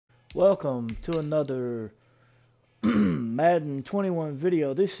Welcome to another Madden 21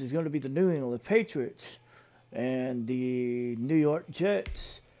 video. This is going to be the New England Patriots and the New York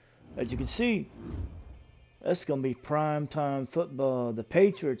Jets. As you can see, that's going to be prime time football. The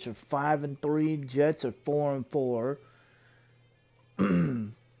Patriots are 5-3, Jets are 4-4.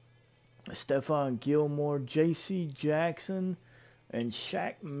 Stephon Gilmore, J.C. Jackson, and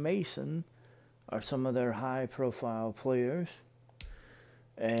Shaq Mason are some of their high-profile players.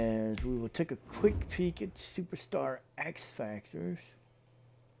 And we will take a quick peek at Superstar X Factors.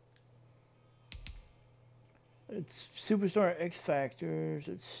 It's Superstar X Factors,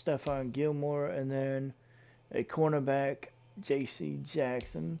 it's Stephon Gilmore, and then a cornerback, J.C.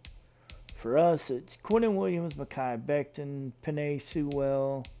 Jackson. For us, it's Quentin Williams, Mekhi Becton, Penei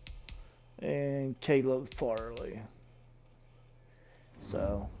Sewell, and Caleb Farley.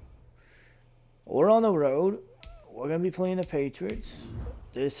 So, we're on the road. We're going to be playing the Patriots.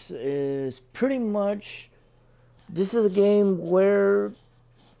 This is pretty much, this is a game where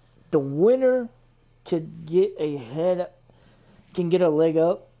the winner could get can get a leg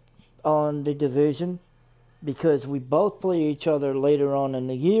up on the division, because we both play each other later on in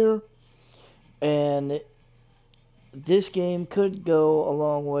the year, and this game could go a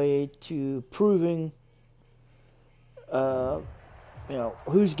long way to proving,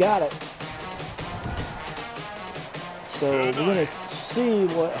 who's got it. So we're going to see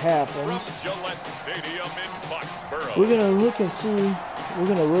what happens. We're going to look and see. We're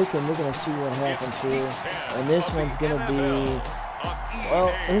going to look and we're going to see what happens here. And this one's going to be,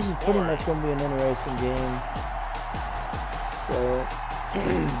 well, this is pretty much going to be an interesting game. So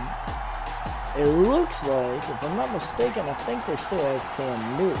it looks like, if I'm not mistaken, I think they still have Cam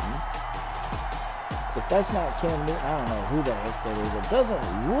Newton. If that's not Cam Newton, I don't know who the heck that is. It doesn't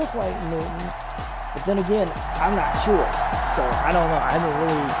look like Newton. But then again, I'm not sure. So, I don't know. I haven't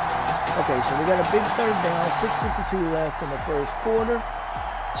really... Okay, so we got a big third down. 6:52 left in the first quarter.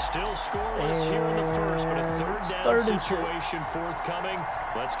 Still scoreless here in the first, but a third down situation forthcoming.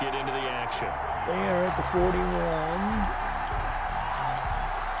 Let's get into the action. They are at the 41.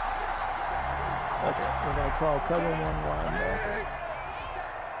 Okay, we're going to call cover one linebacker.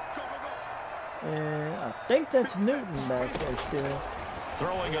 And I think that's Newton back there still.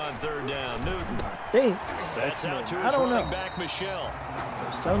 Throwing on third down, Newton. I think that's out to his running back, Michelle.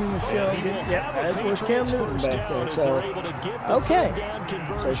 Tony Michelle, yeah, that was Cam Newton back there. So, okay.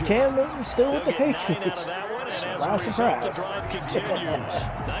 So Cam Newton still with the Patriots. Not surprised.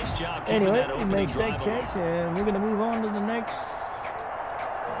 Nice job. Anyway, he makes that catch, and we're going to move on to the next.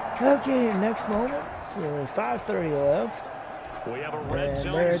 Okay, next moment. 5:30 left. We have a red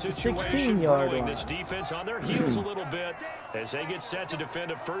zone situation 16-yard line. This defense on their heels a little bit as they get set to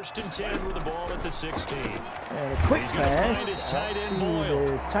defend a 1st and 10 with the ball at the 16. And a quick pass to the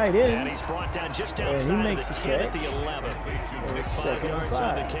tight end. And he's brought down just outside of the 10 at the 11. 5 yards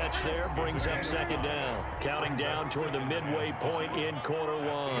on the catch there brings up second down. Counting down toward the midway point in quarter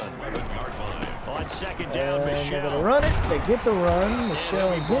one. On second down, Michelle. They're going to run it. They get the run.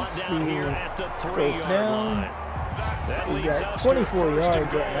 Michelle gets the first down. We got 24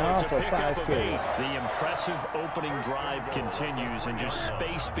 yards right now for 5 carries. The impressive opening drive continues, and just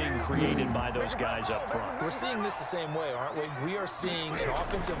space being created by those guys up front. We're seeing this the same way, aren't we? We are seeing an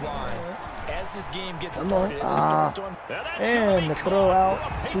offensive line as this game gets started. And the throw out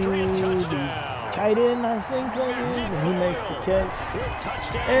to the tight end, I think that is, and he makes the catch.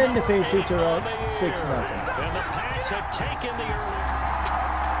 And the Patriots are up 6-0. And the Pats have taken the early.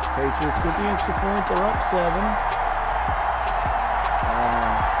 Patriots get the extra point. They're up 7.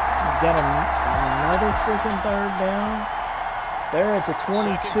 Got another freaking third down. They're at the 22.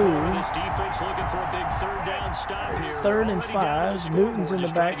 This defense looking for a big third down stop here. It's 3rd and 5. Newton's in the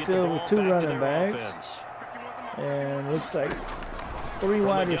backfield with 2 running backs. And looks like 3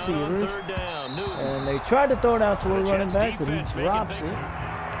 wide receivers. And they tried to throw it out to a running back, but he drops it.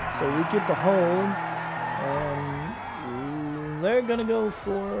 So we get the hold. And they're going to go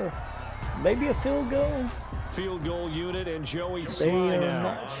for maybe a field goal. Field goal unit and Joey They are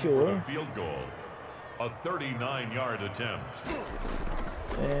not sure. Field goal, a 39-yard attempt.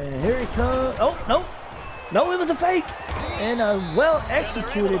 And here he comes. Oh, no. No, it was a fake. And a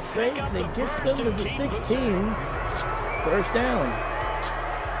well-executed fake that gets them to the 16. First down.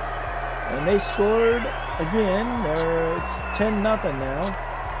 And they scored again. It's 10-0 now.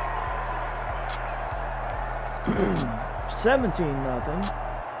 17-0.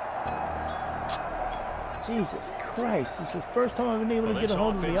 Jesus Christ, this is the first time I've been able to get a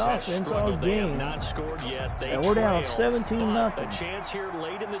hold of the offense all game. Not scored yet. They and we're down trail, 17-0. A chance here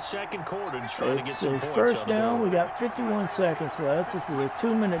late in the second quarter to try to get some points first on the down. board. We got 51 seconds left. This is a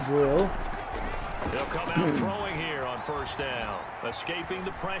 2-minute drill. They'll come out throwing here on first down. Escaping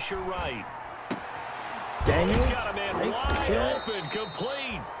the pressure right. Daniels He's got a man makes the wide catch. open,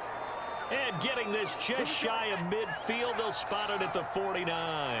 complete. And getting this just shy of midfield, they'll spot it at the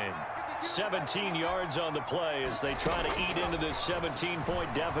 49. 17 yards on the play as they try to eat into this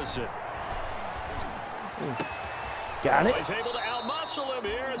 17-point deficit. Got it. He's able to outmuscle him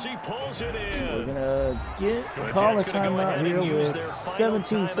here as he pulls it We're in. going to call a timeout here with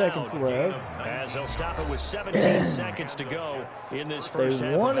 17 seconds left. As they'll stop it with 17 seconds to go in this first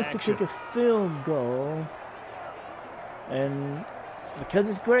half They want of us to action. kick a field goal. And because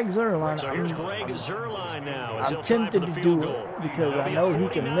it's Greg Zuerlein, So here's Greg Zuerlein now. As I'm he'll try for tempted the to field do goal. it because It'll I be know he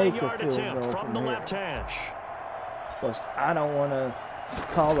can make a 49-yard field attempt goal from the here. left hash. Plus, I don't want to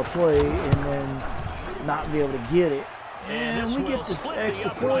call a play and then not be able to get it. And we get this extra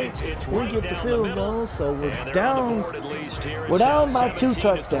point. We get the field goal, so we're down. We're down by 2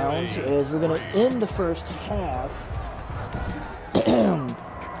 touchdowns as we're going to end the first half.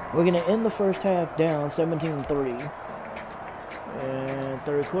 We're going to end the first half down 17-3. And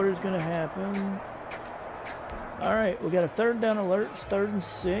third quarter is going to happen. All right, we got a third down alert. It's 3rd and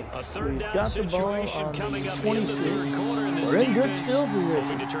 6. We've got the ball on coming the up 26. in the third quarter, and this We're in good defense field hoping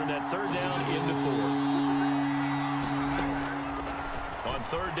position. to turn that third down into 4th. On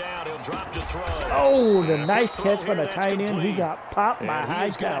third down, he'll drop to throw. Oh, the nice throw catch by here, the that's tight end. He complete. got popped by And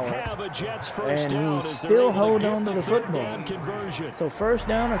he's gonna Hightower. have a Jets first And down he's as they're still able holding get on to the third football. down conversion. So first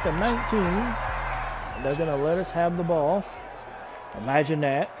down at the 19. They're going to let us have the ball. Imagine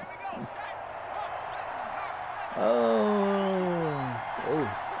that. Oh,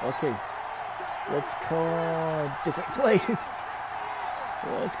 okay. Let's call a different play.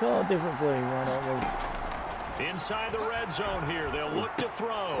 Let's call a different play. Why don't we? Inside the red zone here, they'll look to throw.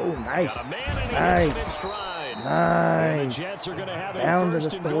 Oh, nice. Got a man and he Nice. hits him in stride. And the Nice. Jets are going to have a Down to first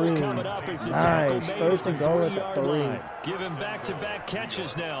the and goal 3. coming up as the tackle Nice. made First and goal at the 3-yard 3. line. Give him back-to-back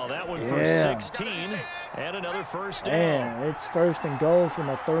catches now. That one for Yeah. 16 and another first down. And it's first and goal from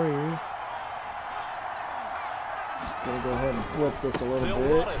the 3. Gonna go ahead and flip this a little They'll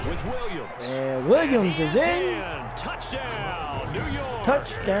bit. run it with Williams. And Williams is in. Touchdown, New York.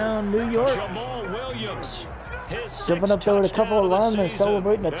 Touchdown, New York. Jamal Williams. His Jumping up there with a couple of linemen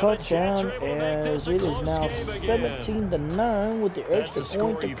celebrating a And the Jets touchdown are able to make this as a it is close now game again. 17-9 with the That's extra a score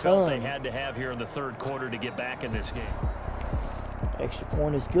point to you felt they come. had to have here in the third quarter to get back in this game. Extra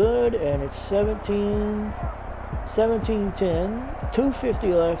point is good, and it's 17-10.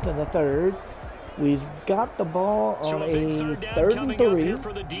 2:50 left in the third. We've got the ball So on a big a third down 3rd coming and up 3. here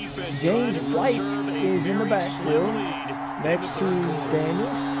for the defense, James trying to White preserve a is in the very backfield slim lead in next the to third quarter.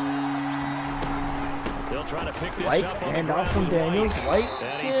 Daniels. They'll try to pick this White, up on hand the off ground from with Daniels. White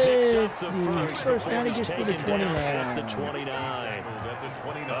And he picks up gets the the first down. He before gets to he's the taken down 29. at the 29.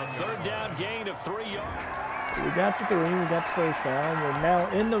 A third down gain of 3 yards. We got the 3. We got the first down. We're now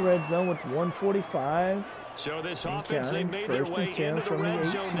in the red zone with 1:45. So this And offense, they've counting. made their First way and 10 into the from the red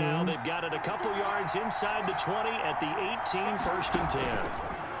zone 18. now. They've got it a couple yards inside the 20 at the 18, 1st and 10.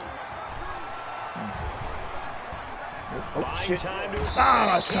 Oh, Buying shit. time to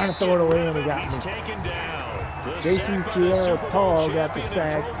I was trying to throw it away and he got He's me. taken down. The Jason sack by the Super Bowl Pierre-Paul got the champion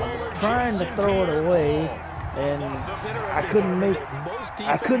sack. and Pro I Bowler was trying to Jason throw it away, Pierre-Paul. and It's I interesting, couldn't Carter, make. that most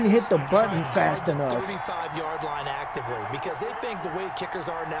I couldn't hit the defenses button try and fast guard the enough. 35-yard line actively because they think the way kickers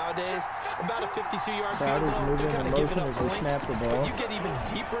are nowadays, about a 52-yard field Crowder's goal, moving they're kind in of giving motion up as we points. snap the But ball. you get even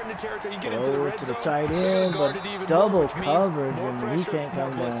deeper into territory, you get into the Throw red it to zone, the tight they're gonna end, guard but it even more, double which means coverage, more and he pressure, can't more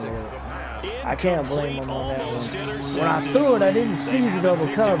come down blitzing. with it. I can't blame him on that Almost one. intercepted. When I threw it, I didn't They see the haven't double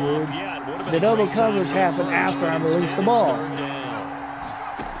picked him off coverage. yet. Would have been The a double great time coverage to happened first, after but I instead released the it's ball. third down.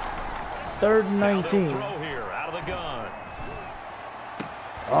 3rd and Now they'll 19. throw here out of the gun.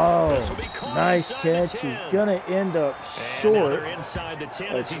 Oh, This will be caught nice inside the catch. 10. He's going to end up And now short. they're inside the 10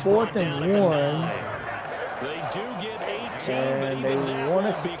 It's as he's 4th brought down and at the 1. 9. They do get 18, but And even they that want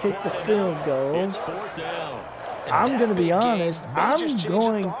us won't to be kick the quite field enough. goal. It's 4th down. I'm going to be honest. I'm going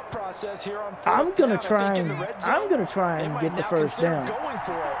to try and get the first down.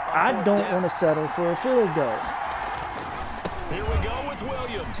 I don't want to settle for a field goal. Here we go with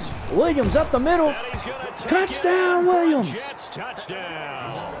Williams. Williams up the middle. And he's gonna take Touchdown, it for a Williams. Jets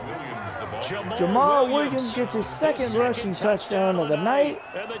touchdown. Jamal Williams gets his second rushing touchdown of the night,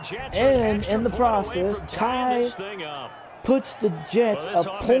 And the Jets and are extra in the point away process, from tying tie this thing up. puts the Jets a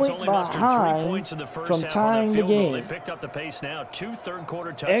point behind from tying the game. They picked up the pace now. 2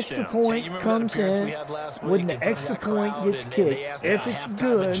 third-quarter Extra touchdowns. point comes in when the extra point gets kicked. If it's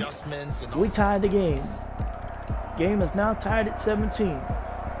good, we tie the game. Game is now tied at 17.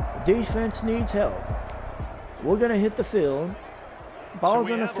 Defense needs help. We're going to hit the field. Ball's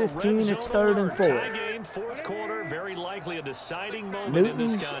on the 15. It's 3rd and 4. Tie game, 4th quarter. Very likely a deciding moment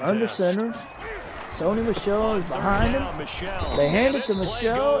Newton's in this contest. under center. Sony Michel is behind him. They hand it to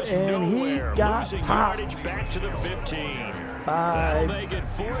Michel, and he got popped back to the 15. by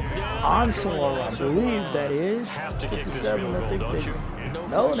Onsor, I believe that is. Have to kick this field goal, don't you?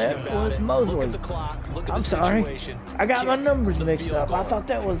 No, that was Mosley. I'm sorry. I got my numbers mixed up. I thought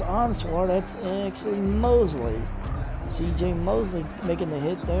that was Onsor. That's actually Mosley. C.J. Mosley making the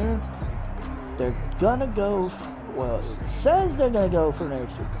hit there. They're gonna go. Well, it says they're gonna go for an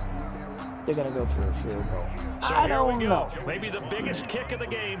extra. They're gonna go for a field goal. So I don't know. Maybe the biggest kick of the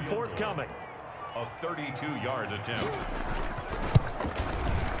game forthcoming. A 32-yard attempt.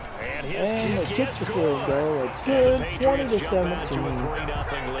 And his they kick kick is the field goal. It's good. 20 to 17. To a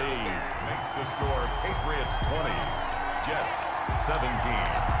 3-0 lead. Makes the score Patriots 20, Jets 17.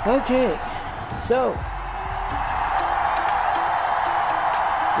 Okay, so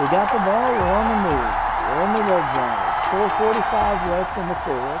we got the ball. We're on the move. We're in the red zone. It's 4:45 left in the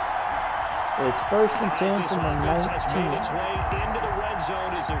 4th. It's 1st and 10 from the 19.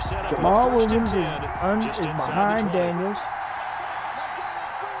 Jamal Williams is behind Daniels.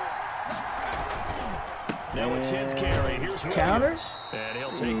 Now a 10th carry. Here's counters. And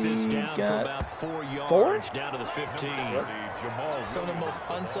he'll take this down for about 4 yards. 4? Down to the 15. Some of the most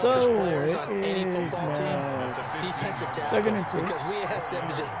unselfish players on any football team, defensive tackles, because we ask them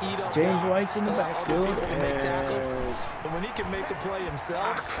to just eat up. James White's in the backfield. And when he can make a play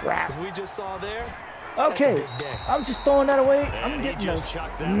himself, as we just saw there. Okay, I'm just throwing that away. I'm getting no.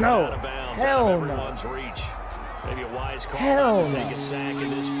 No, hell no. Maybe a wise call hell to take a sack in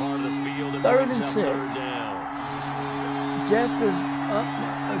this part of the field. 3rd and 6.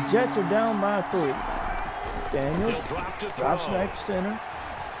 Jets are down by 3. Daniels drops back to center.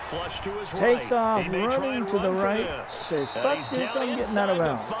 Flush to his takes off, running to the right. Says, fuck this, I'm getting out of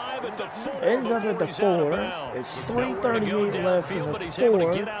bounds. Ends up at the 4. It's 3:38 left in the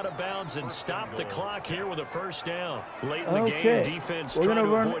 4. Get out of bounds and stop the clock here with a 1st down. Late in the game, defense we're trying gonna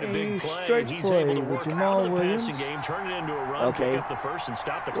to run avoid a big play. stretch He's play able to with work Jamal out of the Williams. passing game, turn it into a run, pick up the 1st, and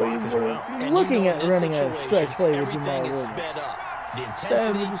stop the clock as well. Looking at running a stretch play with Jamal Williams. The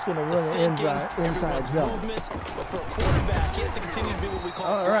Instead, we're just going to run an inside zone. Movement, but for a quarterback, he has to continue to do what we call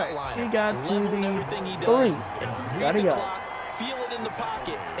all right, he got to the 3. Gotta go. Feel it in the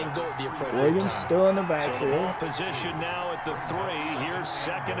pocket and go at the appropriate Williams time. still in the So backfield. ball position now at the 3. Here's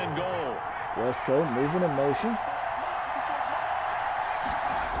 2nd and goal. Westco moving in motion.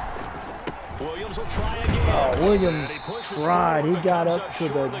 Williams will try again. Oh, Williams tried. He got up to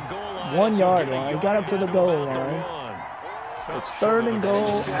the 1 yard line. He got up to the goal line. It's 3rd and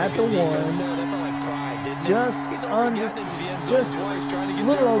goal at the 1. Just a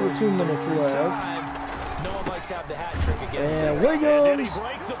little over 2 minutes left. And Williams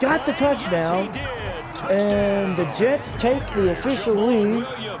got the touchdown. And the Jets take the official lead.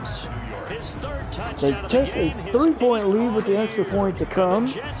 They take a 3-point lead with the extra point to come.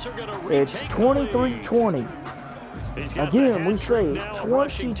 It's 23-20. Again, we say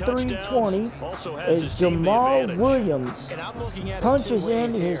 23-20 as Jamal Williams punches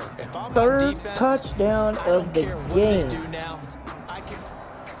in his 3rd touchdown of the game.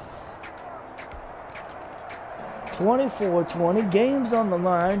 24-20, game's on the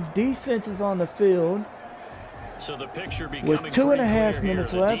line, defense is on the field. So the picture with 2.5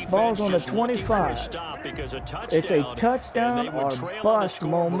 minutes left, ball's on the 25. It's a touchdown or bust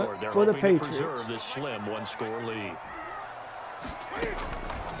moment for the Patriots. This slim 1-score lead.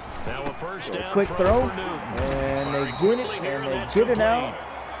 Now a 1st down. Quick throw, and they get it, and they get it out.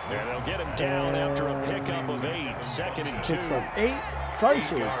 And they'll get him down after a pickup of 8. 2nd and 2. Picks up 8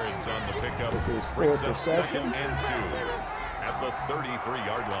 punches. Yards on the pickup. With his Brings 4th up 2nd reception. and 2 at the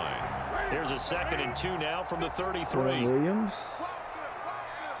 33-yard line. Here's a 2nd and 2 now from the 33. Williams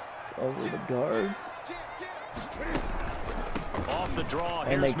over the guard. Off the draw.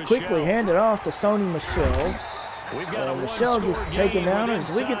 And they Here's quickly Michel. hand it off to Sony Michel. We've got a Michel gets taken down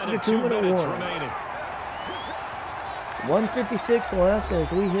as we get to the 2-minute warning. Remaining. 1:56 left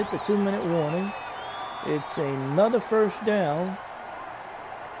as we hit the 2-minute warning. It's another 1st down.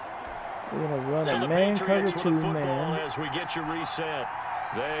 We're going to run a man cover 2-man. As we get you reset.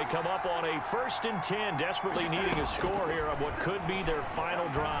 They come up on a 1st and 10, desperately needing a score here on what could be their final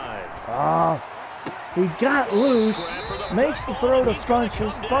drive. He got loose, makes the throw to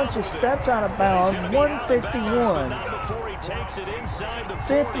Funches. Funches steps out of bounds, 151.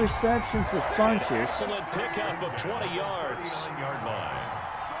 Fifth reception for Funches. Excellent pickup of 20 yards.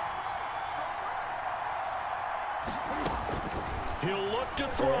 He'll look to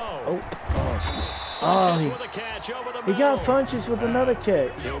throw. He got Funches with another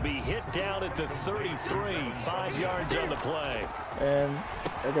catch. He'll be hit down at the 33, 5 yards on the play. And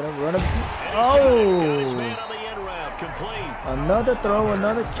they're going to run him. Complete. Another throw,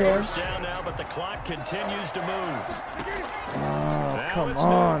 another catch. First down now, but the clock continues to move. Oh, come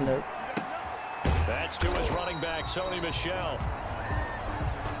on. That's to his running back, Sony Michel.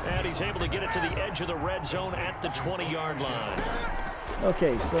 And he's able to get it to the edge of the red zone at the 20-yard line.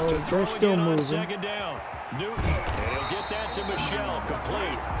 Okay, so they're still moving. Second down. Newton, and he'll get that to Michel,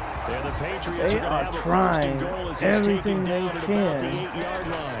 complete. And the Patriots are trying everything they can. The 8-yard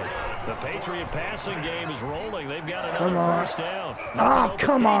line. The Patriot passing game is rolling. They've got another first down. Oh,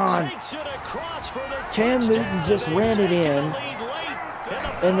 come on. Cam Newton just ran it in,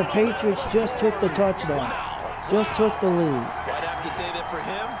 and the Patriots just took the touchdown. Just took the lead.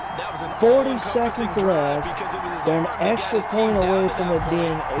 40 seconds left. They're an extra point away from it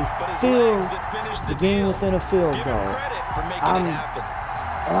being the game within a field goal.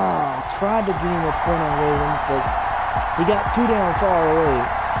 Tried to game with Brennan Williams, but he got too damn far away.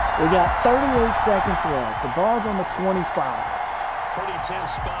 We got 38 seconds left. The ball's on the 25. Pretty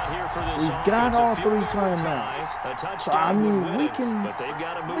tense spot here for this. We've got all 3 timeouts. So I mean, we can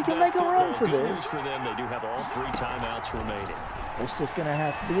make a run for this. For them, they do have all 3 timeouts remaining. It's just gonna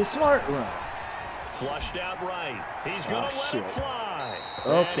have to be a smart run. Flushed out right. He's gonna let it fly.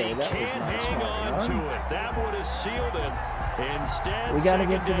 Okay, that was not hang on to it. That would have sealed it. Instead, we got to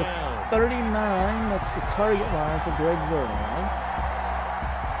get to the 39. That's the target line for Greg Zerline.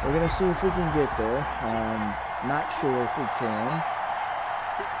 We're going to see if we can get there. I'm not sure if we can.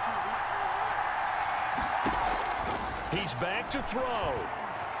 He's back to throw.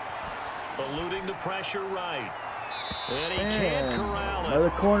 Eluding the pressure right. And he can't corral it. Another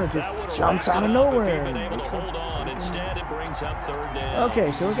corner just jumps out of nowhere. Instead, it brings up third down.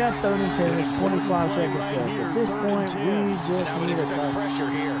 Okay, so we got 30 seconds, 25 seconds left. At this point, we just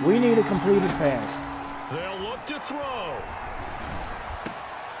need a completed pass. They'll look to throw.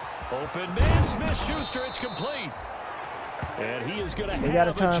 Open man, Smith-Schuster, it's complete. And he is going to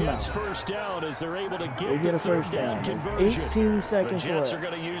have the Jets first down as they're able to get the first down conversion. 18 seconds left. The Jets left. are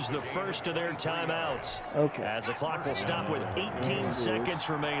going to use the first of their timeouts. Okay. As the clock will stop with 18 seconds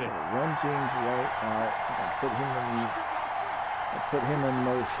remaining. Run James right out. I'll put him in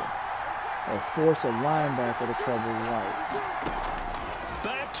motion. Or force a linebacker to cover right.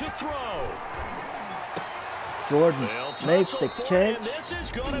 Back to throw. Jordan makes the catch. This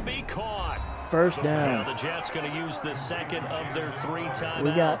is going to be caught. First down. Now the Jets going to use the second of their 3 timeouts.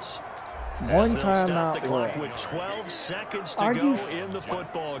 We got 1 timeout left. With 12 seconds to go in the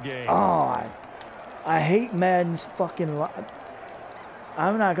football game. Oh, I hate Madden's fucking.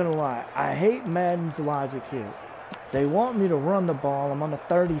 I'm not gonna lie. I hate Madden's logic here. They want me to run the ball. I'm on the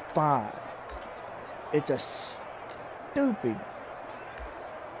 35. It's a stupid.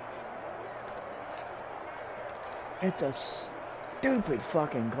 It's a stupid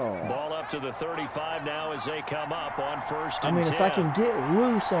fucking call. Ball up to the 35 now as they come up on first and 10. If I can get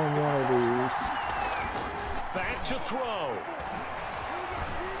loose on one of these. Back to throw.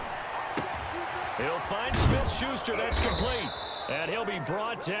 He'll find Smith-Schuster. That's complete. And he'll be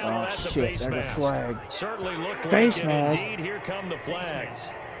brought down. That's a face mask. Flag. Certainly looked face like mask. Indeed, here come the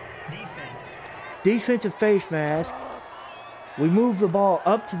flags. Defensive face mask. We move the ball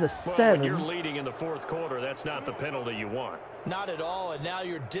up to the 7. When you're leading in the 4th quarter, that's not the penalty you want. Not at all, and now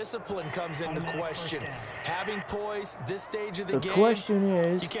your discipline comes into question. Having poise this stage of the game, question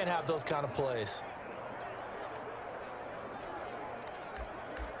is, you can't have those kind of plays.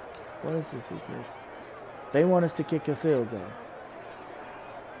 What is this? They want us to kick a field goal.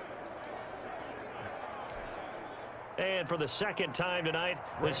 And for the second time tonight,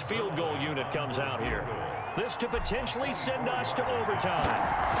 this field goal unit comes out here. This to potentially send us to overtime.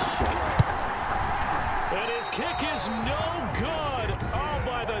 And his kick is no good. Oh,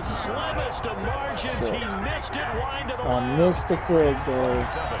 by the slimmest of margins. He missed it, winded away. I missed the field goal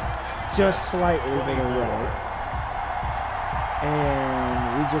just slightly to the right.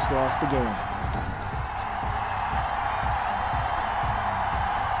 And we just lost the game.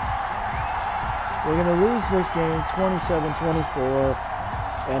 We're going to lose this game 27-24.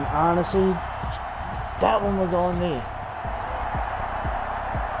 And honestly, that one was on me.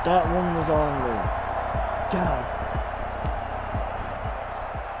 That one was on me. God.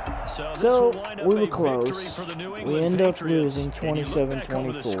 So we were close. We ended up losing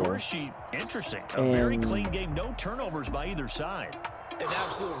 27-24. Interesting. A very clean game, no turnovers by either side. An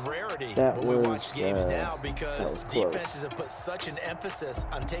absolute rarity when we watch games now because defenses have put such an emphasis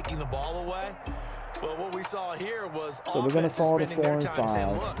on taking the ball away. But what we saw here was offenses spending their time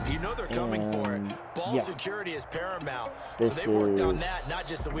saying, look, you know they're coming for it. Ball security is paramount. So they worked on that, not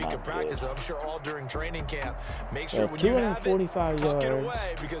just a week of practice, but I'm sure all during training camp. Make sure when you have it, tuck it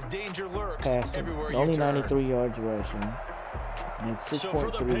away because danger lurks everywhere you turn. Only 93 yards rushing. So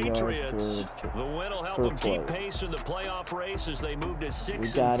for the Patriots, the win will help them keep pace in the playoff race as they move to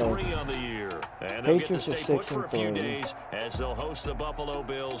 6-3 on the year. And they'll get to stay put for a few days as they'll host the Buffalo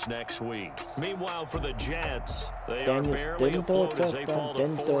Bills next week. Meanwhile, for the Jets, they are barely afloat as they fall to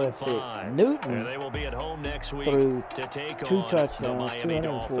 4-5. Newton, and they will be at home next week to take on the Miami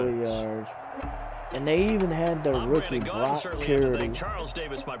Dolphins. Yards. And they even had their rookie Brock Purdy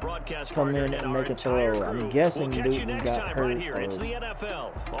come in and make a throw. I'm guessing Newton got hurt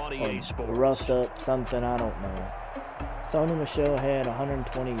or roughed up something, I don't know. Sony Michel had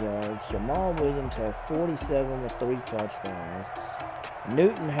 120 yards. Jamal Williams had 47 with 3 touchdowns.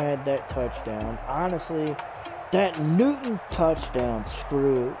 Newton had that touchdown. Honestly, that Newton touchdown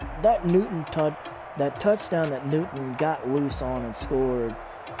screwed. That touchdown that Newton got loose on and scored.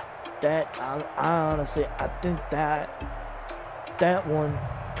 That I honestly think that one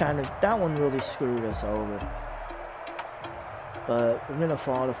really screwed us over. But we're gonna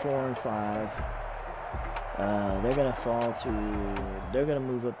fall to 4-5. They're gonna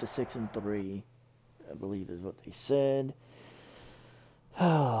move up to 6-3, I believe is what they said.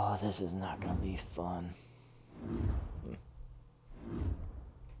 Oh, this is not gonna be fun.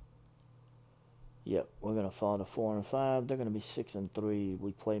 Yep, we're gonna fall to 4-5. They're gonna be 6-3.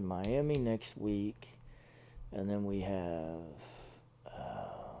 We play Miami next week, and then we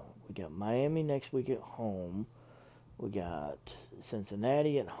got Miami next week at home. We got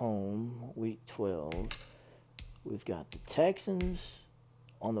Cincinnati at home, week 12. We've got the Texans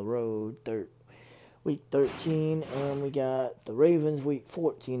on the road, week 13, and we got the Ravens week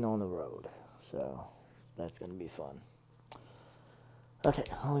 14 on the road. So that's gonna be fun. Okay,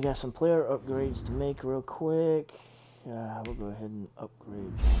 we got some player upgrades to make real quick. We'll go ahead and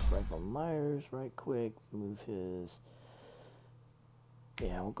upgrade Franklin Myers right quick. Move his...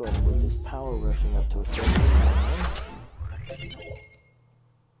 Yeah, we'll go ahead and move his power rushing up to a 79.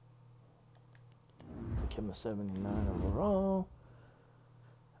 Make him a 79 overall.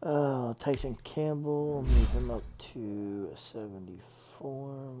 Tyson Campbell, move him up to a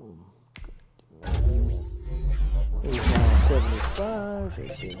 74. He's now 75.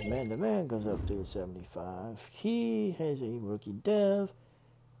 It says man-to-man goes up to 75. He has a rookie dev,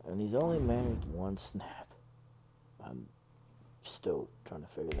 and he's only managed 1 snap. I'm still trying to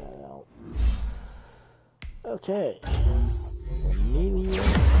figure that out. Okay. Emilio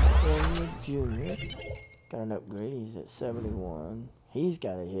Jr. got an upgrade. He's at 71. He's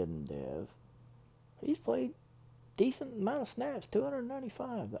got a hidden dev. He's played decent amount of snaps,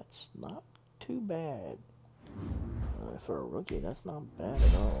 295. That's not too bad. For a rookie, that's not bad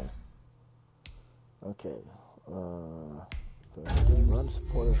at all. Okay. Run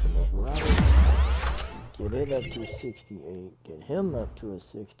supporter for the Roberts. Get it up to a 68. Get him up to a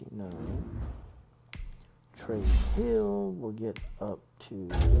 69. Trey Hill will get up to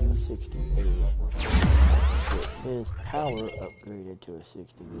a 68. Get his power upgraded to a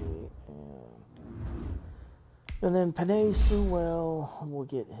 68. And then Penei Sewell will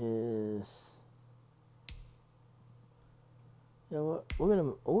get his... You know what? We're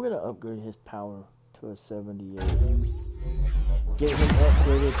gonna upgrade his power to a 78. Get him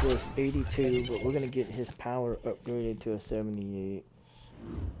upgraded to a 82, but we're gonna get his power upgraded to a 78.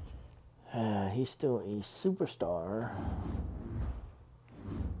 He's still a superstar.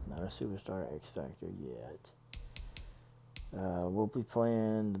 Not a superstar X Factor yet. We'll be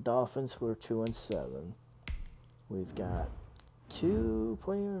playing the Dolphins, who are 2-7. We've got 2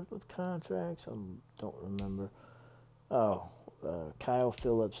 players with contracts. I don't remember. Oh. Kyle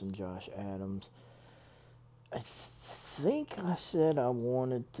Phillips and Josh Adams. I think I said I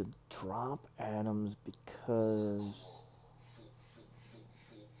wanted to drop Adams because...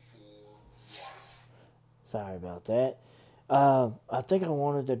 Sorry about that. I think I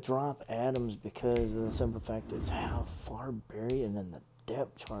wanted to drop Adams because of the simple fact is how far buried in the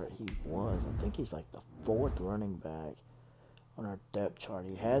depth chart he was. I think he's like the 4th running back on our depth chart.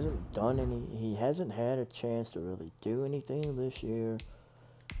 He hasn't had a chance to really do anything this year.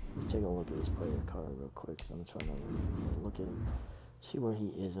 Let's take a look at his player card real quick. So I'm trying to look at him, see where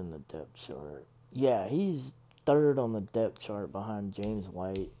he is in the depth chart. Yeah, he's 3rd on the depth chart behind James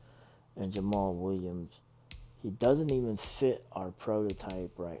White, and Jamal Williams. He doesn't even fit our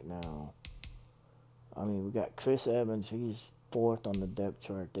prototype right now. I mean, we got Chris Evans. He's 4th on the depth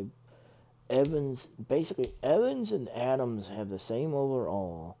chart. Evans and Adams have the same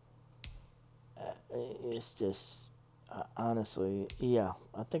overall. It's just, honestly, yeah.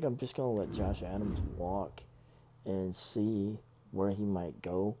 I think I'm just going to let Josh Adams walk and see where he might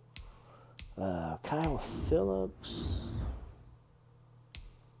go. Kyle Phillips.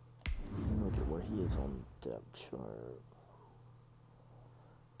 Look at where he is on the depth chart.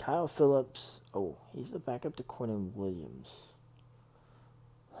 Kyle Phillips. Oh, he's the backup to Quentin Williams.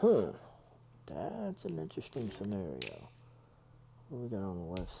 Huh. That's an interesting scenario. What we got on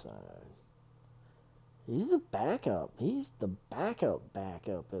the left side? He's the backup. He's the backup,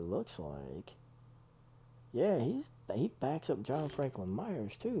 it looks like. Yeah, he backs up John Franklin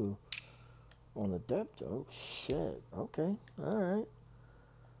Myers, too. On the depth. Oh, shit. Okay. Alright.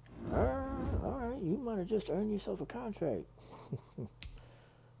 Alright. You might have just earned yourself a contract.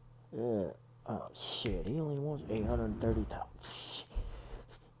 Yeah. Oh, shit. He only wants 830,000.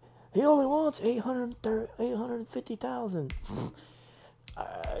 He only wants 850,000.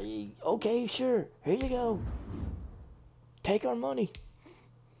 Okay, sure. Here you go. Take our money.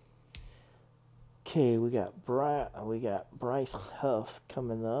 Okay, we got Bryce Huff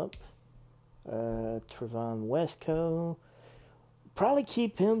coming up. Trevon Wesco. Probably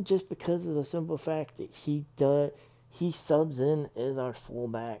keep him just because of the simple fact that he subs in as our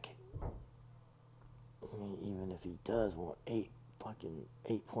fullback. Even if he does want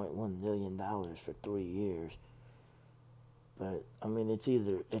 $8.1 million for 3 years. But I mean, it's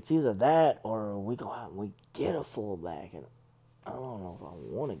either that or we go out and we get a fullback, and I don't know if I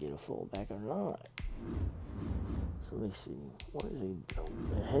want to get a fullback or not. So let me see. What is he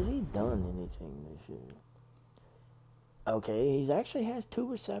doing? Has he done anything this year? Okay, he actually has 2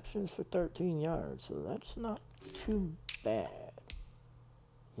 receptions for 13 yards, so that's not too bad.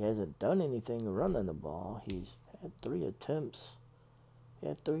 He hasn't done anything running the ball. He's had 3 attempts. He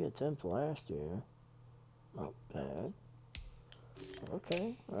had 3 attempts last year. Not bad.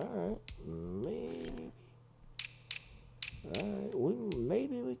 Okay, alright.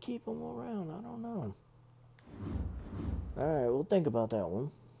 Maybe we keep him around. I don't know. Alright, we'll think about that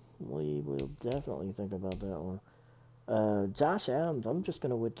one. We will definitely think about that one. Josh Adams, I'm just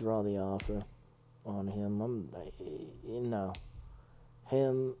gonna withdraw the offer on him.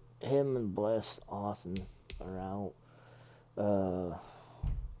 Him and Bless Austin are out.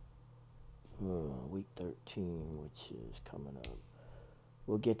 Week 13, which is coming up.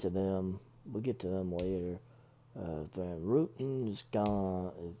 We'll get to them later. Van Ruten is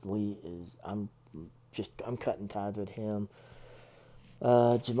gone. I'm cutting ties with him.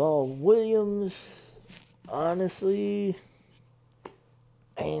 Jamal Williams, honestly,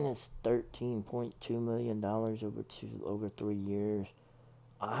 and it's $13.2 million over 3 years.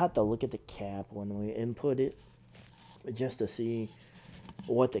 I have to look at the cap when we input it, just to see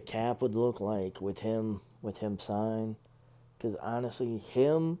what the cap would look like with him signed. Because honestly,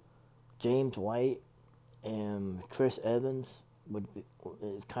 him, James White, and Chris Evans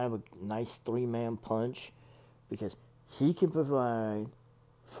is kind of a nice 3-man punch, because he can provide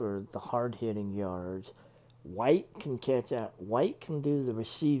for the hard-hitting yards. White can catch out. White can do the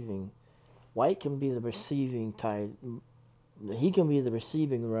receiving. White can be the receiving type. He can be the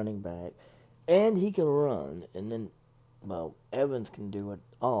receiving running back, and he can run. And then, well, Evans can do it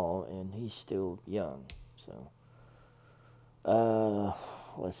all, and he's still young. So,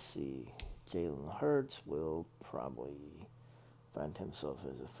 let's see. Jalen Hurts will probably find himself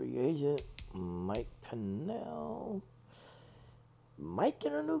as a free agent. Mike Pennell might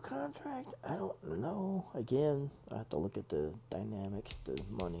get a new contract. I don't know. Again, I have to look at the dynamics, the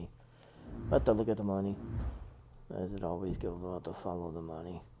money. I have to look at the money. As it always goes, I'll have to follow the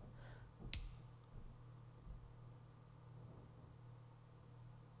money.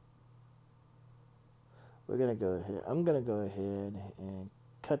 We're gonna go ahead. I'm gonna go ahead and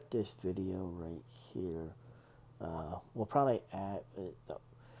cut this video right here. We'll probably add.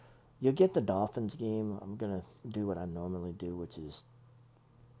 You'll get the Dolphins game. I'm gonna do what I normally do, which is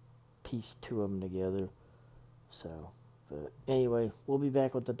piece 2 of them together. So, but anyway, we'll be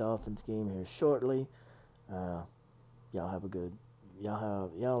back with the Dolphins game here shortly. Y'all have a good.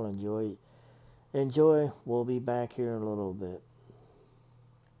 Y'all enjoy. We'll be back here in a little bit.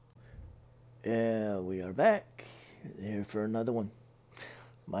 Yeah, we are back here for another one.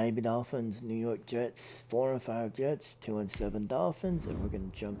 Miami Dolphins, New York Jets, 4-5 Jets, 2-7 Dolphins, and we're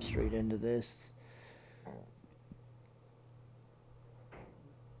gonna jump straight into this.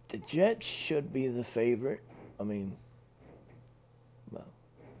 The Jets should be the favorite. I mean, well,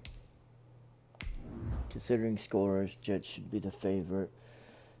 Considering scorers, Jets should be the favorite.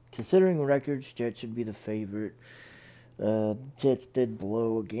 Considering records, Jets should be the favorite. Jets did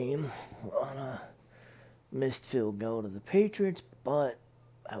blow a game on a missed field goal to the Patriots, but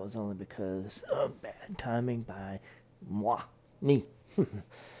that was only because of bad timing by me.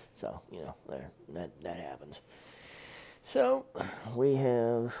 So, you know, that happens. So, we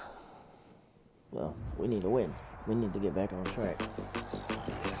have, well, we need to win. We need to get back on track.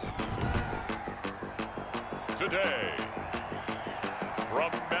 Today,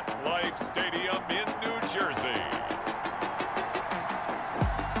 from MetLife Stadium in New Jersey,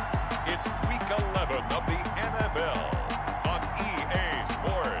 it's Week 11 of the NFL on EA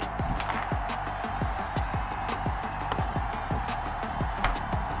Sports.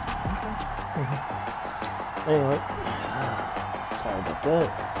 Anyway, sorry about that.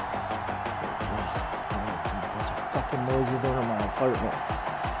 Bunch of fucking noises down in my apartment.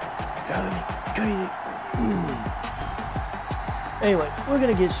 It's driving me crazy. Anyway, we're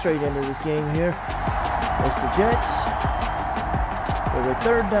gonna get straight into this game here. It's the Jets. With a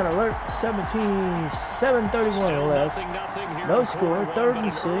third down alert, 7:31 left. No score, 3rd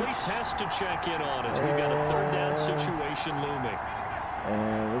and 6. Test to check in on as we've got a third down situation looming.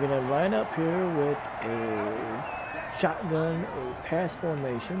 And we're going to line up here with a shotgun, a pass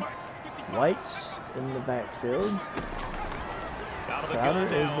formation. White's in the backfield. Crowder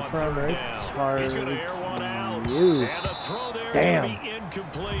is the primary target. Damn. I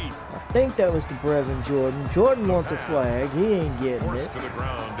think that was to Brevin Jordan. Jordan wants a flag. He ain't getting it.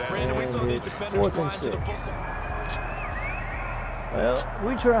 And it's 4th and 6. Well,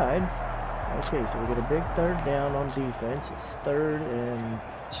 we tried. Okay, so we get a big third down on defense. It's 3rd and 8.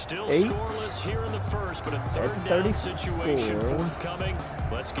 Still scoreless here in the first, but a third down situation forthcoming.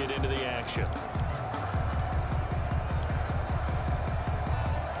 Let's get into the action.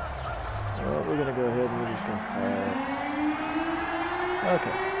 Well, we're going to go ahead and we're just going to call it.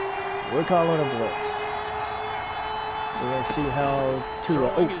 Okay. We're calling a blitz. We're going to see how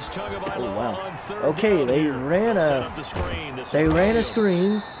oh wow. Okay, they ran a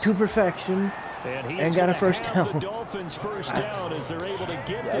screen to perfection and got a first down.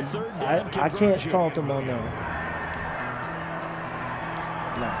 I can't fault them on that.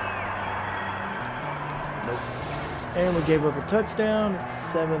 No. Nope. And we gave up a touchdown. It's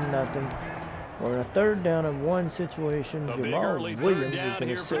 7-0. We're in a 3rd down and 1 situation. Jamal Williams is going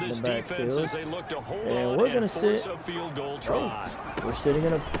to sit in the backfield. And we're going to sit. Oh, we're sitting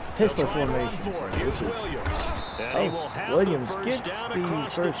in a pistol formation. Williams gets the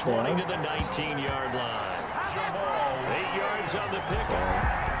first down. To the 19-yard line. 8 yards on the pickup.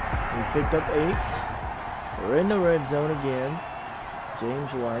 We picked up 8. We're in the red zone again.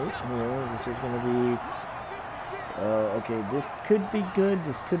 James White here. This is going to be. Okay, this could be good,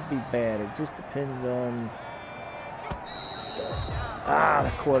 this could be bad. It just depends on...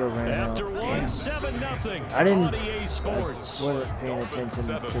 the quarter ran out. Damn. 7-0. I wasn't paying attention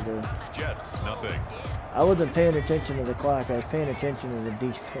to the... Jets, nothing. I wasn't paying attention to the clock, I was paying attention to the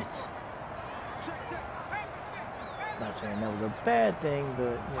defense. Not saying that was a bad thing,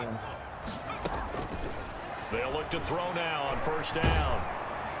 but, you know. They'll look to throw now on 1st down.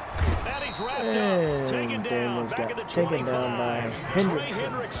 And he's wrapped up, taken down, back at the 25. By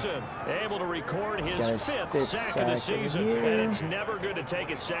Hendrickson able to record his 5th sack of the season. And it's never good to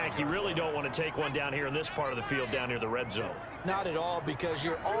take a sack. You really don't want to take one down here in this part of the field, down near the red zone. Not at all, because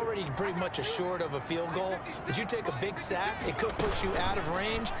you're already pretty much assured of a field goal. But you take a big sack, it could push you out of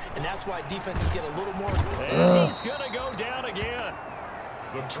range, and that's why defenses get a little more. And he's going to go down again.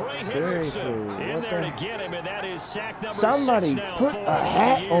 Trey Hendrickson in there to get him, and that is sack number 6 Somebody now put a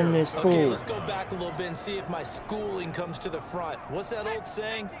hat on this fool. Okay, let's go back a little bit and see if my schooling comes to the front. What's that old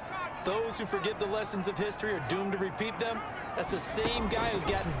saying? Those who forget the lessons of history are doomed to repeat them. That's the same guy who's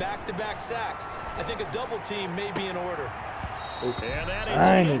gotten back-to-back sacks. I think a double team may be in order. And that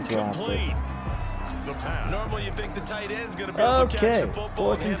is incomplete. Normally you think the tight end's going to be able to catch the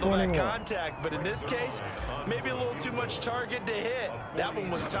football and handle that contact, but in this case, maybe a little too much target to hit. That one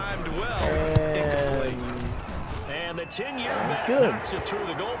was timed well. And the 10-yard back knocks it through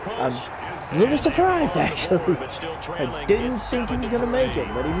the goalpost. I'm a little surprised, actually. I didn't think he was going to make it,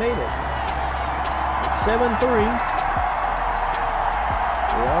 but he made it. It's 7-3.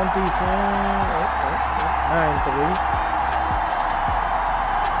 We're on defense. 9-3.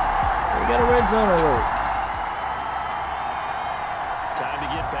 We got a red zone alert. Time to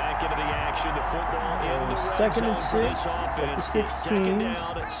get back into the action. The football in the red 2nd zone and 6 at the 16. 2nd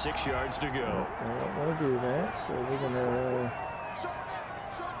down at 6 yards to go. I don't want to do that, so we're going to...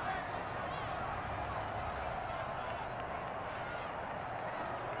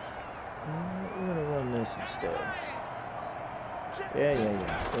 We're going to run this instead.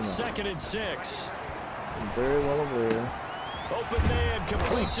 Yeah. 2nd and 6. Very well aware. Open man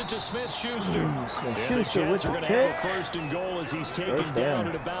completes it to Smith-Schuster. Smith-Schuster with the catch. First and goal as he's taken down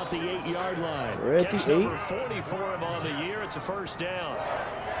at about the 8-yard line. We're at Catch the 8. number 40 for him on the year. It's a first down.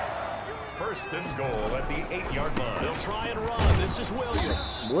 First and goal at the 8-yard line. They'll try and run. This is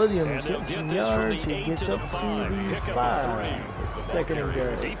Williams. Williams gets some yards. He gets up to the 5. 2nd and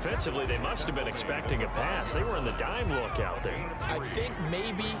goal. Defensively, they must have been expecting a pass. They were in the dime look out there. I think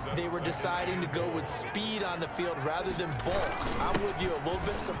maybe they were deciding to go with speed on the field rather than bulk. I'm with you, a little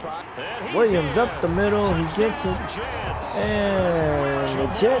bit surprised. Williams up the middle. He gets it. And the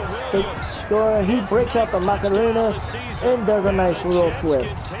Jets score. He breaks out the Macarena and does a nice little flip.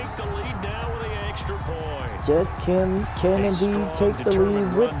 Jets can indeed take the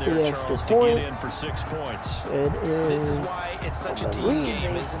lead with the extra point. It is, this is why it's such a team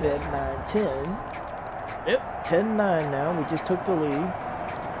game, isn't it? 9-10. Yep, 10-9 now. We just took the lead.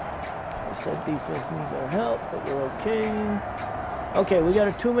 I said defense needs our help, but we're okay. Okay, we got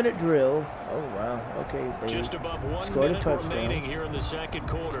a 2-minute drill. Oh, wow. Okay, they just above 1 scored a minute touchdown. remaining here in the second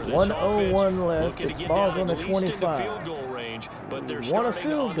quarter. 1:01 left. It's balls on the 25. Field goal range, but they're want a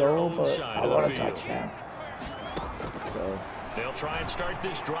field goal, but I want a touchdown. So they'll try and start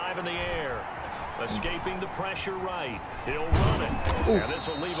this drive in the air. Escaping the pressure right. He'll run it. And this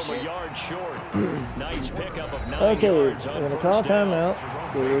will leave him a yard short. Nice pickup of 9 okay, yards. we're going to call timeout.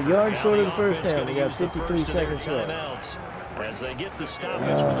 We're a yard short of the first down. We got 53 seconds left. As they get the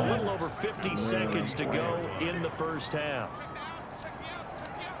stoppage with a little over 50 seconds to go in the first half.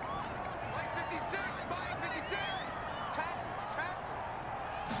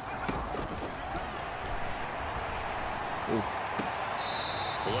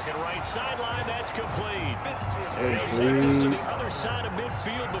 Looking right sideline, that's complete. They'll take this to the other side of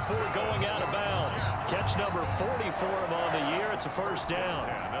midfield before going out of bounds. Catch number 40 for him on the year. It's a first down.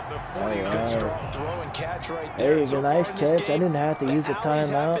 Good throw and catch right there. There you go, nice catch. I didn't have to use a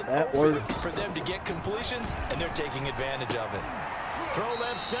timeout. That works. For them to get completions, and they're taking advantage of it. Throw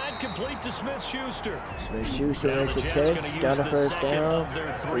left side, complete to Smith-Schuster. Smith-Schuster makes a catch, got a first down.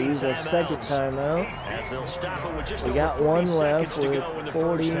 We use our second timeout. We got one left with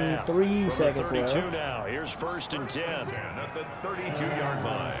 43 seconds left. Now. Here's 1st and 10. At the 32-yard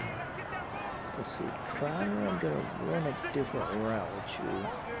line. Let's see, Crowder, I'm going to run a different route with you.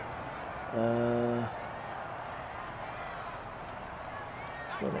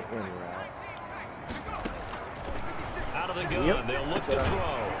 Run an in route. Out of the gun, they'll look to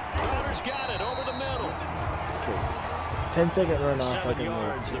throw. Crowder's got it over the middle. Okay. 10-second runoff. 7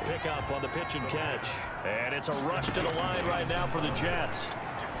 yards, the pickup on the pitch and catch. And it's a rush to the line right now for the Jets.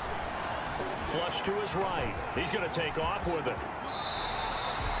 Flush to his right. He's going to take off with it.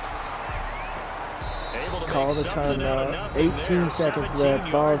 Able to call the timeout. 18 seconds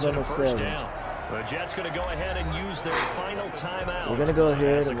left. Ball's on the 7. The Jets going to go ahead and use their final timeout. We're going to go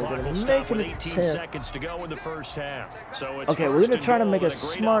ahead and we're going to make it 18 seconds to go in the first half. So it's okay, we're going to try to make a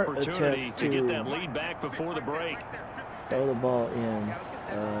smart attempt to get that lead back before the break. Throw the ball in.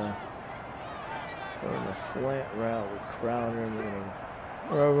 Run a slant route with Crowder.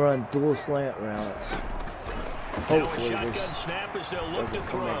 We're going to run dual slant routes. Hopefully shotgun snap as they'll look to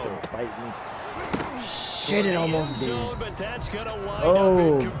throw. Bite me. Shit, it almost did.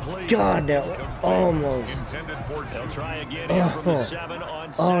 Oh, God, that was almost. They'll try again here from the 7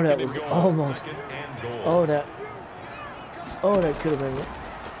 on second that was almost. That could have been.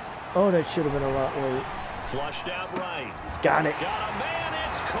 That should have been a lot late. Flushed out right. Got it. Got a man,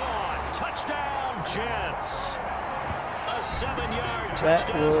 it's caught. Touchdown, Jets. A 7-yard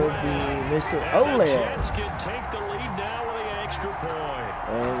touchdown. That would be Mr. Oled. The Jets can take the lead now with the extra point.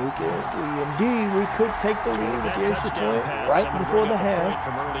 And we could take the lead with the extra point right before the half.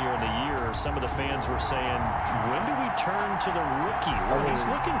 From earlier in the year, some of the fans were saying, when do we turn to the rookie? Well, he's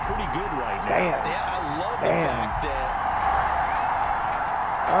looking pretty good right now. Bam. Yeah, I love the fact that.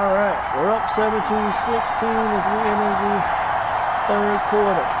 All right, we're up 17-16 as we enter the third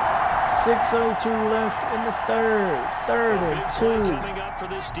quarter. 6:02 left in the third. 3rd and 2. Coming up for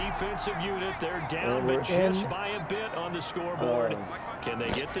this defensive unit. They're down, but just by a bit on the scoreboard. Can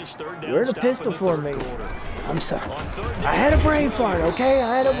they get this third down? We're in a pistol formation. I'm sorry. I had a brain fart, okay?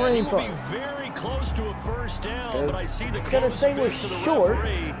 I had a brain fart. Very close to a first down, but I see the gonna say we're short.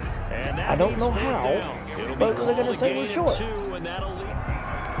 I don't know how, but they're gonna say we're short.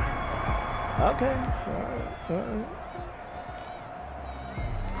 Okay. All right.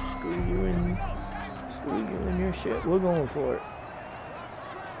 Screw you in your shit. We're going for it.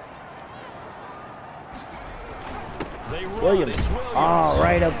 They Williams. Oh,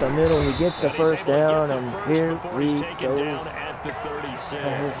 right up the middle. He gets the first down, and here we go. At the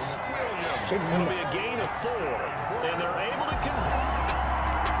 36. It'll be a gain of 4, and they're able to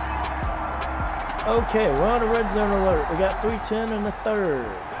Okay, we're on a red zone alert. We got 3:10 in the third.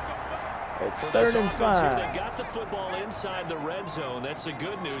 It's third and 5. They've got the football inside the red zone. That's the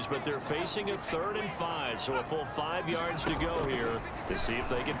good news, but they're facing a 3rd and 5, so a full 5 yards to go here to see if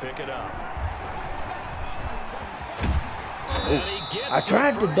they can pick it up. I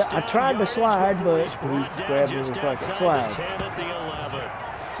tried to slide, but he grabbed me before I could slide.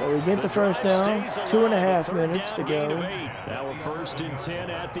 So we get the first down. 2.5 minutes to go. Now we're 1st and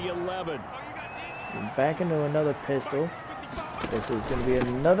 10 at the 11. Back into another pistol. This is going to be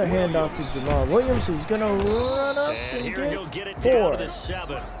another handoff to Jamal Williams, who's going to run up and get it 4. down to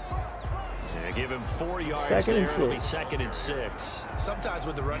 7. Give him 4 yards. Second and 6. It'll be 2nd and 6. Sometimes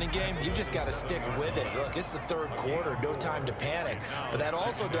with the running game, you just got to stick with it. Look, it's the 3rd quarter, no time to panic. But that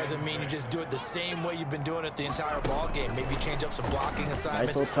also doesn't mean you just do it the same way you've been doing it the entire ball game. Maybe change up some blocking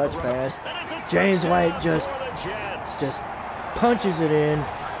assignments. Nice little touch pass. James White just punches it in,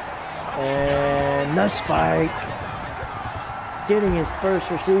 and the spike, getting his first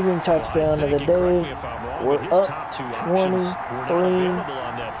receiving touchdown of the day. We're up 23.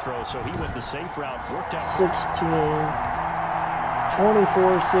 Throw, so he went the safe route, worked out 16,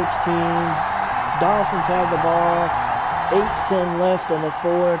 24-16. Dolphins have the ball. 8:10 left in the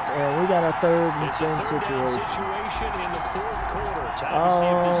 4th, and we got a 3rd and 10 situation. In the 4th quarter. Time to see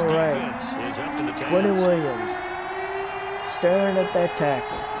if this defense is up to the task. Quentin Williams staring at that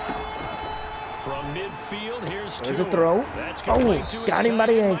tackle. From midfield, here's There's a throw. Oh, got him by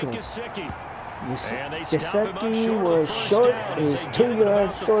the ankle. Gesicki was short. He was 2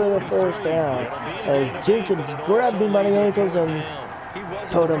 yards short of the first down as Jenkins grabbed him by the ankles and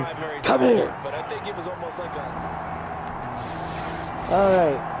told him, "Come here." But I think it was almost like a... All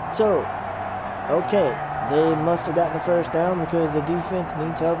right, so, okay, they must have gotten the first down because the defense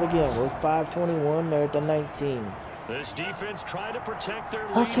needs help again. We're 5:21. They're at the 19. This defense trying to protect their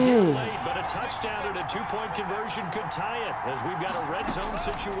lead here late, but a touchdown and a 2-point conversion could tie it as we've got a red zone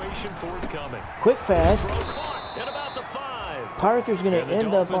situation forthcoming. Quick pass. At about the 5. Parker's going to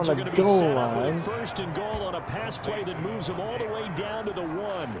end up on the goal line. 1st and goal on a pass play that moves them all the way down to the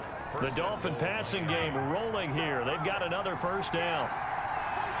 1. The Dolphin passing game rolling here. They've got another first down.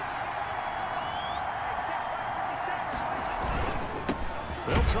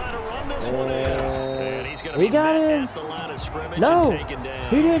 They'll try to run this one in. And he's going to be got him. at the line of scrimmage No, and taken down.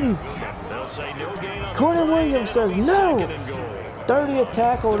 he didn't. They'll say no gain on Quentin the play, Williams and it'll says be no. 2nd and goal. 30th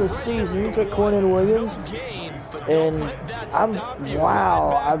tackle this season for Quentin Williams, and I'm be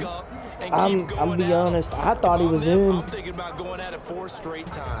honest, I thought he was in. I'm thinking about going at it 4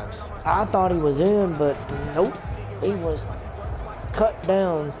 straight times. I thought he was in, but nope, he was cut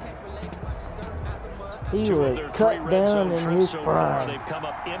down. He was cut down in his prime. They've come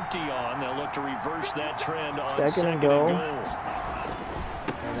up empty on. They'll look to reverse that trend on 2nd and goal.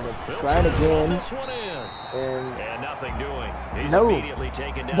 Try it again. And nothing doing. He's no, immediately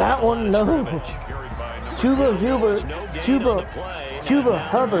taken down that one, no. Chuba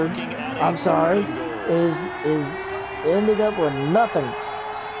Hubbard, I'm sorry, is ended up with nothing.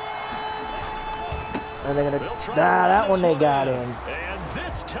 And they're gonna that one they got in. And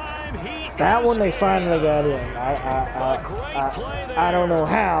this time that one they finally got in. I don't know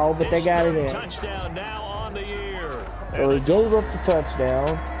how, but they got it in. Touchdown now on the year. So he gave up the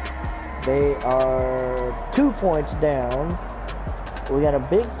touchdown. They are 2 points down. We got a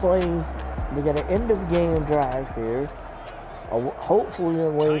big play. We got an end of game drive here. Hopefully a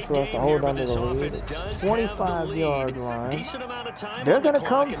way for us to hold on to the lead. 25-yard line. They're going to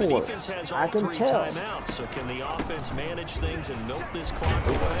come for us. I can tell. So can the offense manage things and milk this clock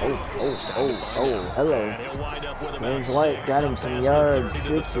away? Hello. James White got him some yards,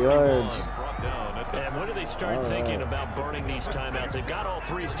 6 yards. And when do they start thinking about burning these timeouts? They've got all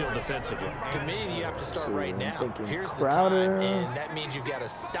 3 still defensively. To me, you have to start right now. Here's the Crowder. time, and that means you've got to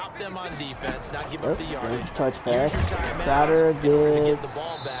stop them on defense, not give up the yardage. Touch pass. Crowder get the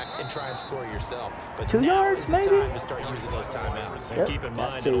ball back and try and score yourself. But 2 yards, maybe. Time to start using those timeouts. And keep in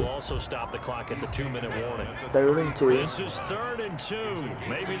mind, it'll also stop the clock at the 2-minute warning. 3rd and 2. This is 3rd and 2.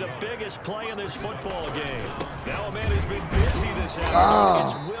 Maybe the biggest play in this football game. Now a man who's been busy this afternoon.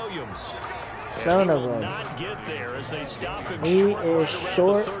 It's Williams. Son of a. He is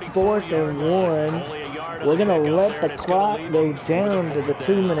short, 4th and 1. We're going to let the clock go down to the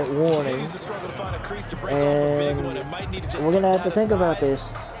 2-minute warning. And we're going to have to think about this.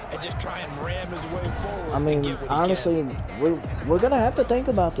 just try and ram his way forward. I mean, honestly, we're gonna have to think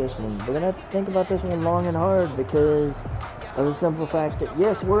about this one. We're gonna have to think about this one long and hard because of the simple fact that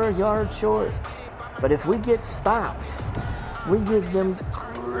yes, we're a yard short, but if we get stopped, we give them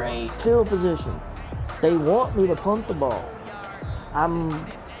great field position. They want me to punt the ball. I'm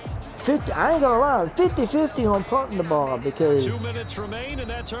 50. I ain't gonna lie, 50-50 on punting the ball because 2 minutes remain, and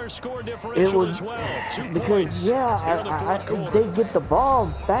that's our score differential as well. 2 because points they get the ball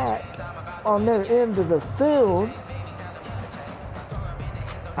back on their end of the field.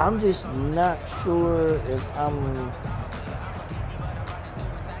 I'm just not sure if I'm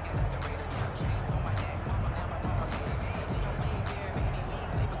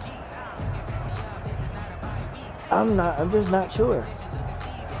just not sure.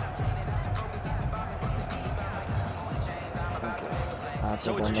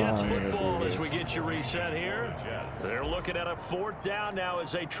 So it's Jets football as we get you reset here. They're looking at a 4th down now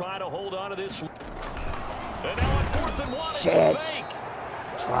as they try to hold on to this. And now on 4th and 1, it's a fake.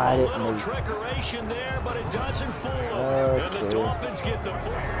 Tried a it. little trickeration there, but it doesn't fool them. And the Dolphins get the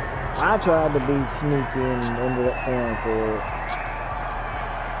foot. I tried to be sneaky and ended up paying for it.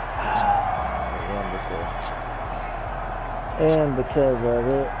 Wonderful. And because of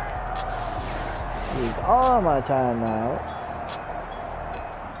it, used all my timeouts.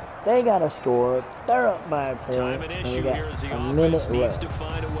 They got a score. They're up by a point. Time and issue here as the offense needs to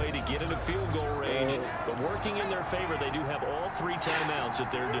find a way to get into field goal range. But working in their favor, they do have all 3 timeouts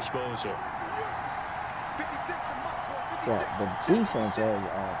at their disposal. Yeah, the defense is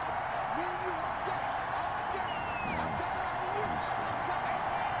awful.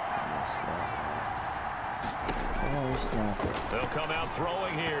 They'll come out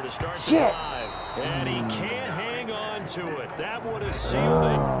throwing here to start the drive. And he can't hang on to it. That would have sealed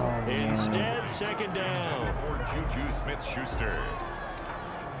it. Instead, 2nd down. For Juju Smith-Schuster.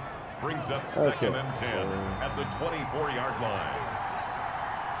 Brings up 2nd and 10 at the 24-yard line.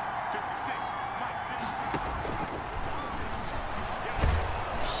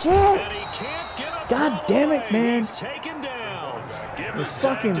 Shit! God damn it, man. He's taken down. They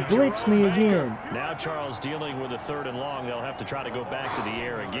fucking blitzed me again. Now Charles dealing with a 3rd and long. They'll have to try to go back to the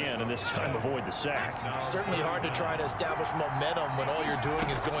air again and this time avoid the sack. Certainly hard to try to establish momentum when all you're doing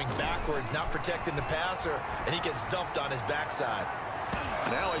is going backwards, not protecting the passer, and he gets dumped on his backside.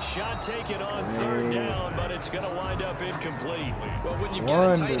 Now a shot taken on 3rd down, but it's going to wind up incomplete. Well, when you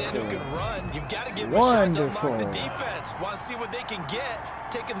get a tight end who can run, you've got to give a shot to unlock the defense. Want to see what they can get,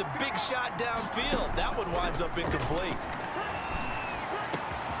 taking the big shot downfield. That one winds up incomplete.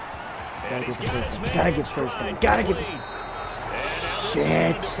 And he's got his man. Gotta get first down. Gotta get the...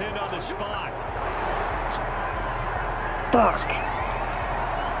 Shit. Fuck.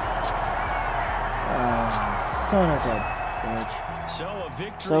 Son of a bitch.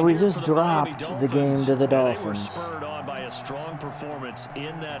 So we just dropped the game to the Dolphins. They were spurred on by a strong performance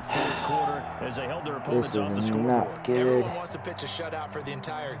in that 4th quarter as they held their opponents off the scoreboard. Not good. Everyone wants to pitch a shutout for the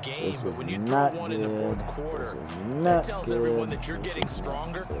entire game, but when you throw one in the 4th quarter, that tells everyone that you're getting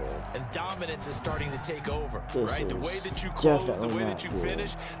stronger and dominance is starting to take over. Right? The way that you close, the way that you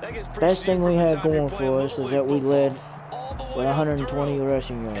finish, that gets pretty. Best thing we had going for us is that we led with 120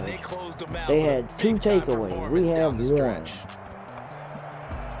 rushing yards. They had 2 takeaways. We have 1.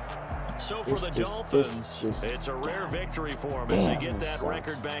 So for the Dolphins, it's a rare victory for them as they get that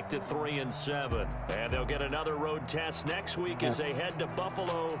record back to 3-7. And they'll get another road test next week as they head to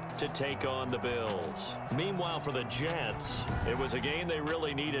Buffalo to take on the Bills. Meanwhile, for the Jets, it was a game they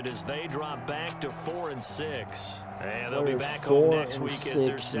really needed as they drop back to 4-6. And they'll be back home next week as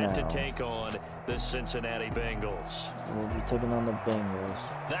they're set to take on the Cincinnati Bengals. We'll be taking on the Bengals.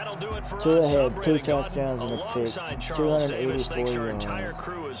 That'll do it for us. 2 ahead, 2 touchdowns and a pick, 284 yards.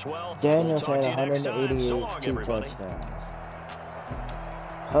 Daniels had 188, 2 touchdowns.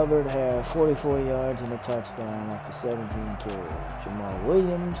 Hubbard had 44 yards and a touchdown off the 17 carries. Jamal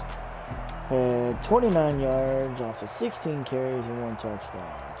Williams had 29 yards off of 16 carries and 1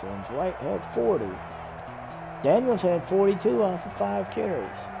 touchdown. James White had 40. Daniels had 42 off of 5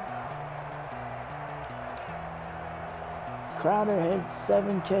 carries. Crowder had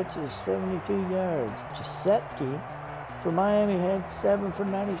 7 catches, 72 yards. Giuseppe for Miami had 7 for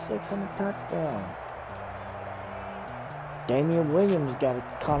 96 and a touchdown. Damian Williams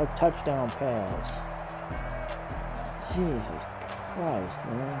caught a touchdown pass. Jesus Christ,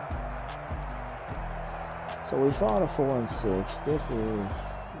 man. So we fought a 4-6. This is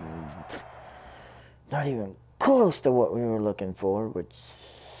not even close to what we were looking for, which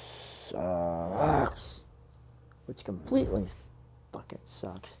sucks. Which completely fucking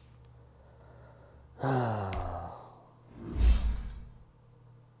sucks.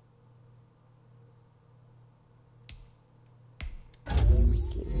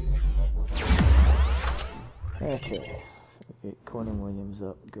 Okay, so get Quentin Williams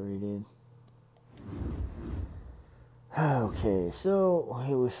upgraded. Okay, so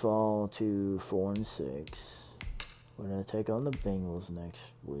here we fall to 4-6. We're gonna take on the Bengals next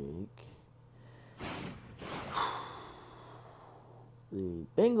week. The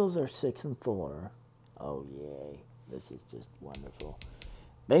Bengals are 6-4. Oh yay! This is just wonderful.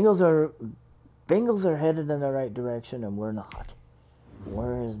 Bengals are headed in the right direction, and we're not.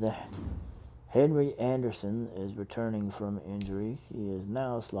 Where is that? Henry Anderson is returning from injury. He is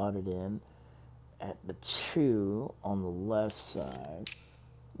now slotted in at the 2 on the left side,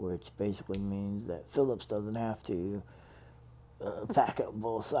 which basically means that Phillips doesn't have to pack up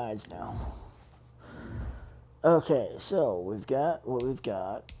both sides now. Okay, so we've got what we've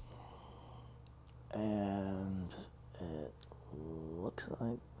got, and it looks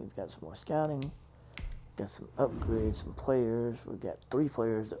like we've got some more scouting, got some upgrades, some players. We've got 3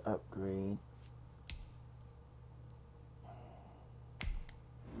 players to upgrade.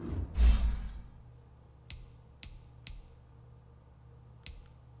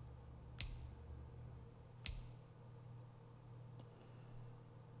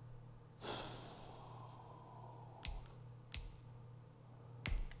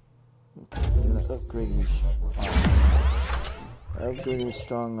 Upgrade his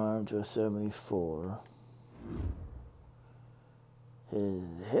strong arm to a 74.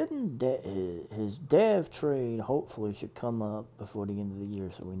 His dev trade hopefully should come up before the end of the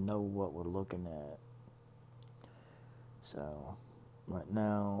year, so we know what we're looking at. So right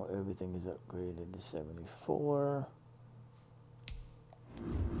now everything is upgraded to 74.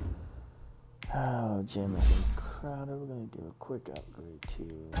 Oh, Jamison Crowder, we're going to do a quick upgrade to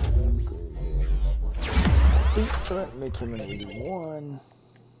upgrade his deep threat, make him an 81.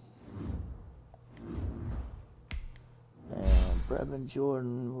 And Brevin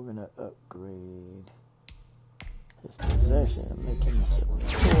Jordan, we're going to upgrade his possession, make him a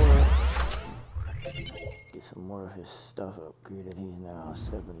 74. Get some more of his stuff upgraded, he's now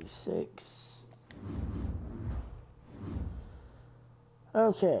 76.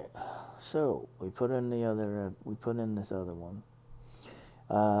 Okay, so we put in this other one.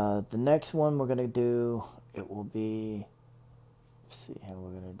 The next one we're gonna do, it will be, let's see how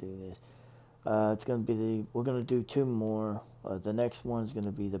we're gonna do this. It's gonna be we're gonna do 2 more. The next one's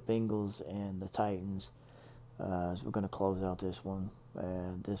gonna be the Bengals and the Titans. So we're gonna close out this one.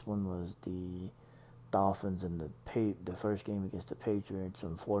 This one was the Dolphins and the first game against the Patriots.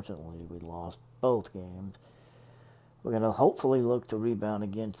 Unfortunately, we lost both games. We're going to hopefully look to rebound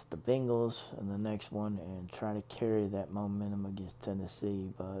against the Bengals in the next one and try to carry that momentum against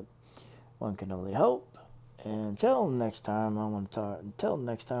Tennessee, but one can only hope. And until next time, we'll talk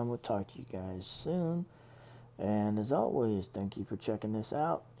to you guys soon. And as always, thank you for checking this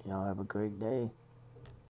out. Y'all have a great day.